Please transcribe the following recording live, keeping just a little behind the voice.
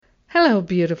Hello,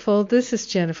 beautiful. This is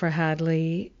Jennifer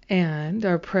Hadley, and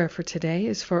our prayer for today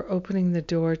is for opening the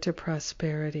door to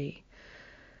prosperity.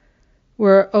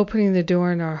 We're opening the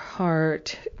door in our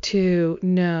heart to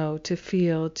know, to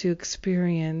feel, to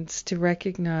experience, to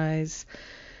recognize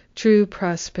true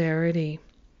prosperity.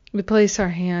 We place our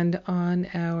hand on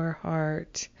our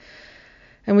heart,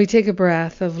 and we take a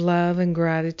breath of love and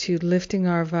gratitude, lifting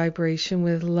our vibration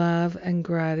with love and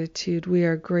gratitude. We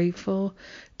are grateful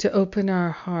to open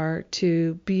our heart,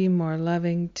 to be more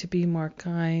loving, to be more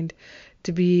kind,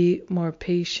 to be more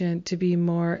patient, to be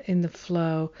more in the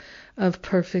flow of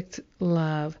perfect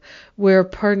love. We're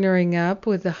partnering up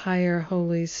with the higher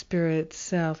Holy Spirit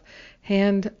self.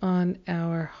 Hand on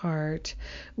our heart.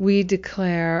 We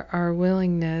declare our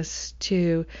willingness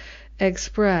to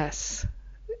express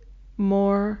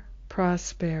more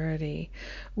prosperity.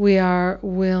 We are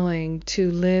willing to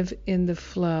live in the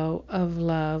flow of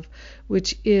love,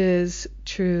 which is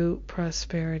true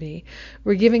prosperity.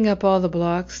 We're giving up all the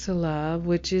blocks to love,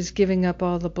 which is giving up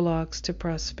all the blocks to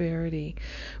prosperity.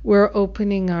 We're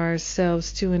opening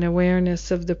ourselves to an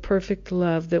awareness of the perfect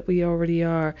love that we already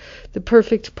are. The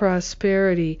perfect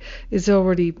prosperity is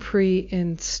already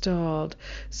pre-installed.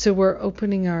 So we're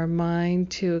opening our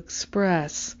mind to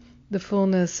express the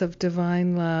fullness of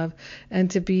divine love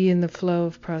and to be in the flow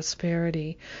of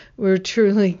prosperity. We're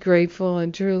truly grateful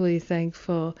and truly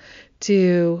thankful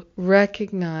to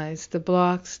recognize the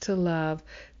blocks to love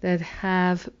that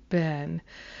have been.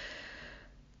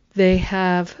 They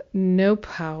have no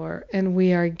power, and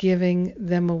we are giving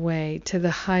them away to the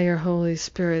higher Holy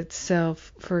Spirit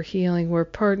self for healing. We're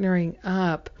partnering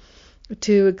up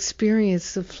to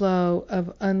experience the flow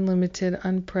of unlimited,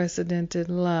 unprecedented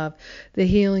love. The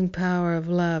healing power of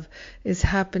love is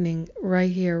happening right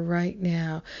here, right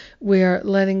now. We are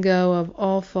letting go of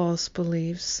all false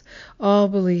beliefs. All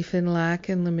belief in lack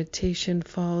and limitation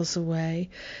falls away.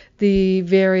 The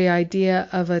very idea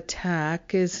of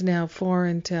attack is now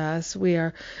foreign to us. We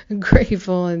are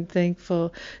grateful and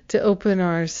thankful to open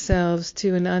ourselves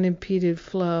to an unimpeded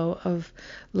flow of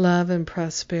love and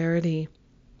prosperity.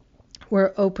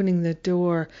 We're opening the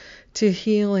door to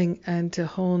healing and to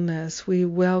wholeness. We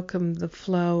welcome the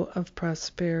flow of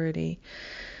prosperity.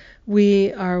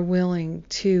 We are willing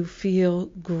to feel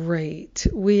great.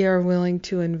 We are willing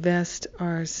to invest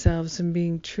ourselves in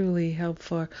being truly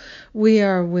helpful. We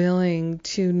are willing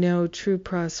to know true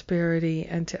prosperity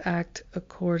and to act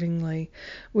accordingly.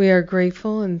 We are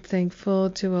grateful and thankful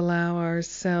to allow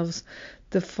ourselves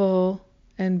the full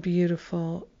and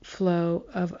beautiful flow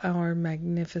of our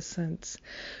magnificence.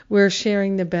 We're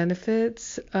sharing the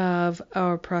benefits of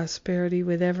our prosperity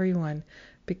with everyone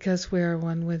because we are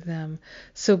one with them.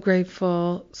 So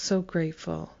grateful, so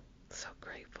grateful, so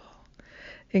grateful.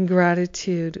 In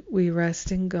gratitude, we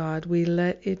rest in God. We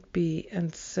let it be,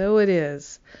 and so it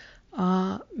is.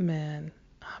 Amen.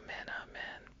 Amen.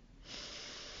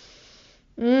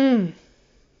 Amen.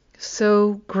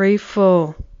 So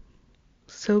grateful.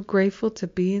 So grateful to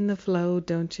be in the flow,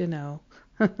 don't you know?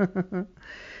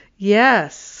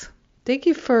 Yes. Thank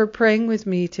you for praying with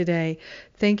me today.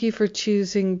 Thank you for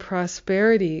choosing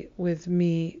prosperity with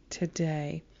me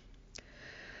today.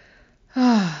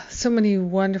 So many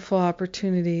wonderful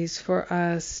opportunities for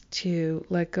us to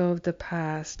let go of the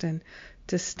past and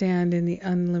to stand in the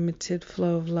unlimited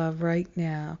flow of love right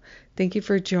now. Thank you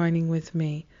for joining with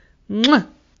me. Mwah!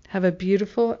 Have a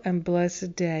beautiful and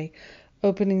blessed day.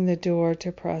 Opening the door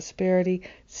to prosperity,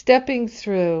 stepping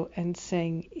through and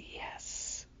saying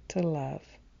yes to love.